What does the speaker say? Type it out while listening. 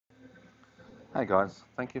Hey guys,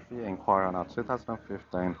 thank you for your inquiry on our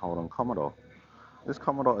 2015 Holden Commodore. This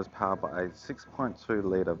Commodore is powered by a 6.2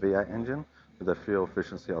 litre V8 engine with a fuel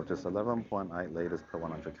efficiency of just 11.8 litres per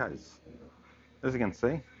 100 k's. As you can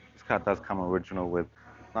see, this car does come original with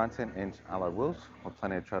 19-inch alloy wheels with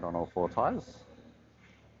plenty of tread on all four tyres.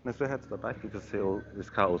 And as we head to the back, you can see this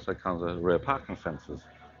car also comes with rear parking sensors,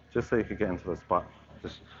 just so you can get into the spot,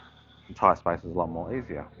 just the tyre space is a lot more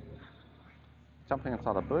easier. Jumping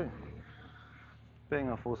inside the boot, being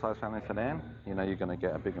a full-size family sedan, you know you're going to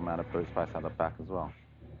get a big amount of boot space at the back as well.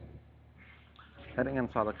 Heading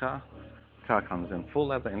inside the car comes in full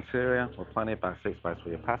leather interior with plenty of back seat space for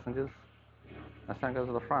your passengers. And same goes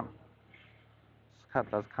to the front. This car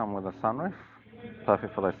does come with a sunroof,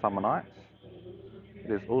 perfect for those summer nights.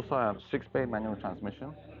 It is also a 6-speed manual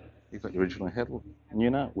transmission. You've got your original head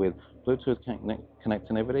unit with Bluetooth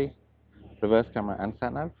connectivity, reverse camera and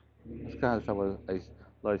sat nav. This car has over a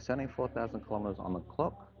low 74,000 kilometers on the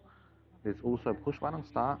clock. It's also push button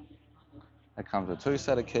start. It comes with 2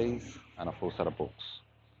 set of keys and a full set of books.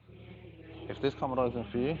 If this Commodore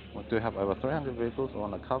isn't for you, we do have over 300 vehicles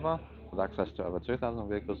on the cover with access to over 2,000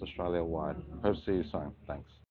 vehicles Australia-wide. Hope to see you soon. Thanks.